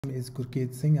My name is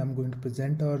Gurkirt Singh. I'm going to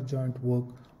present our joint work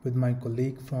with my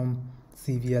colleague from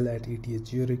CVL at ETH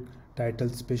Zurich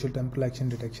titled Spatial Temporal Action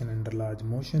Detection Under Large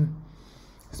Motion.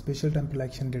 Spatial temporal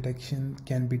action detection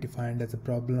can be defined as a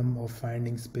problem of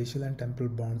finding spatial and temporal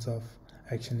bounds of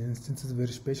action instances where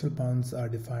spatial bounds are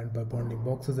defined by bounding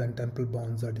boxes and temporal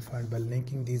bounds are defined by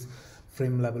linking these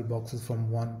frame level boxes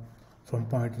from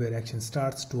point where action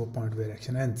starts to a point where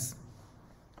action ends.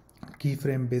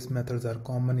 Keyframe based methods are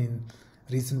common in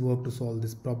recent work to solve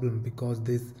this problem because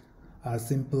these are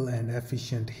simple and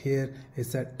efficient. Here, a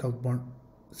set of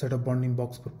bounding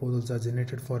box proposals are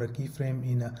generated for a keyframe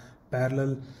in a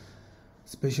parallel.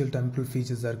 Spatial temporal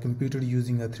features are computed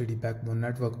using a 3D backbone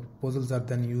network. Proposals are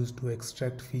then used to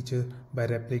extract feature by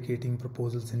replicating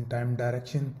proposals in time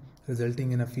direction,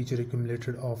 resulting in a feature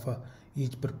accumulated of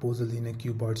each proposal in a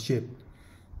cuboid shape.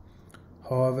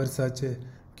 However, such a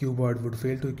cuboid would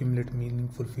fail to accumulate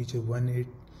meaningful feature when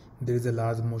there is a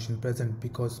large motion present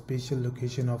because spatial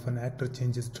location of an actor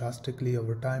changes drastically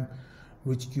over time,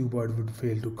 which cuboid would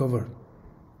fail to cover.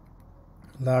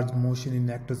 Large motion in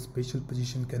actor's spatial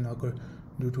position can occur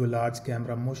due to a large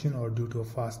camera motion or due to a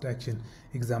fast action.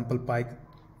 Example, pike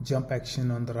jump action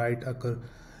on the right occur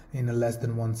in a less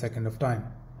than 1 second of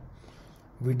time.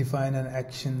 We define an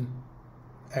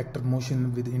actor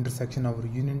motion with intersection over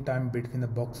union time between the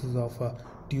boxes of a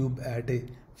tube at a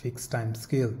fixed time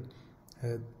scale.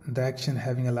 The action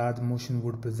having a large motion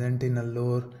would present in a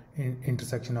lower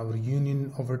intersection over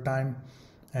union over time,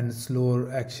 and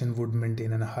slower action would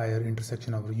maintain a higher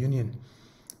intersection over union.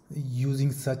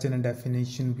 Using such a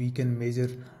definition, we can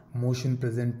measure motion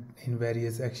present in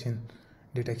various action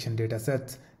detection data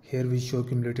sets. Here we show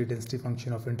cumulative density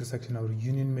function of intersection over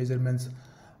union measurements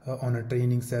on a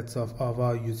training sets of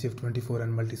AVA, UCF24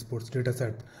 and multisports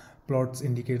dataset. Plots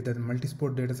indicate that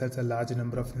multisport datasets a large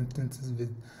number of instances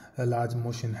with a large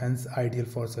motion, hence ideal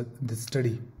for this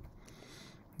study.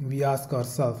 We ask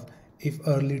ourselves if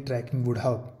early tracking would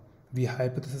help. We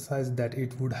hypothesize that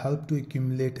it would help to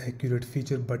accumulate accurate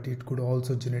feature, but it could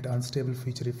also generate unstable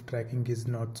feature if tracking is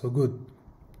not so good.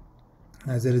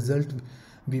 As a result,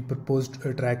 we proposed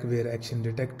a track where action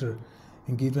detector.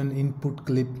 Given input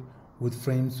clip with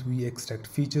frames, we extract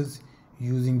features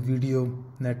using video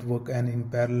network and in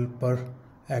parallel per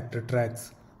actor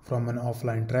tracks from an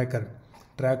offline tracker.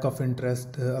 Track of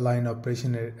interest align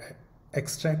operation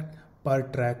extract per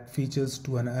track features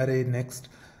to an array. Next,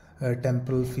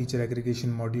 temporal feature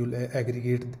aggregation module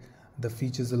aggregate the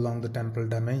features along the temporal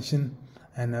dimension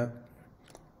and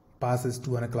passes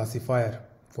to a classifier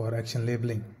for action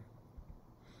labeling.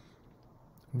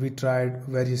 We tried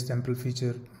various temporal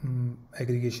feature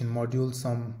aggregation modules.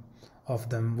 Some of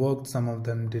them worked, some of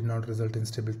them did not result in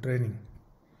stable training.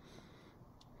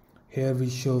 Here we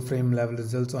show frame level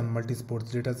results on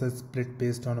multi-sports datasets split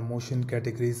based on motion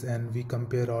categories, and we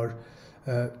compare our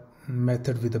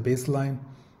method with the baseline.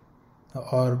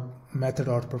 Our method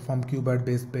outperformed cuboid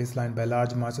based baseline by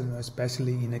large margin,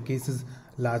 especially in cases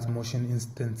large motion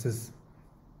instances.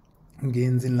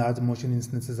 Gains in large motion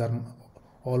instances are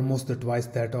almost twice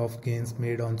that of gains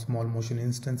made on small motion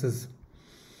instances.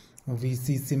 We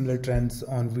see similar trends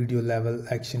on video level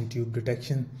action tube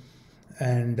detection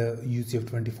and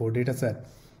UCF24 dataset.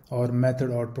 Our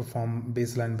method outperformed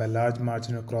baseline by large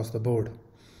margin across the board.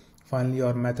 Finally,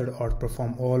 our method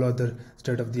outperformed all other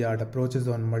state-of-the-art approaches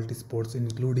on multi-sports,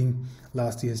 including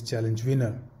last year's challenge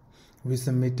winner. We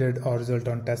submitted our result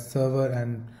on test server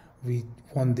and we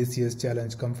won this year's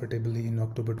challenge comfortably in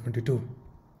October 22.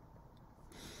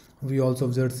 We also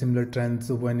observed similar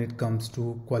trends when it comes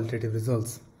to qualitative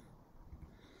results.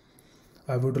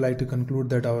 I would like to conclude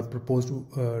that our proposed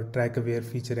track-aware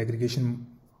feature aggregation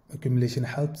accumulation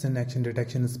helps in action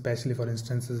detection, especially for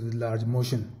instances with large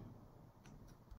motion.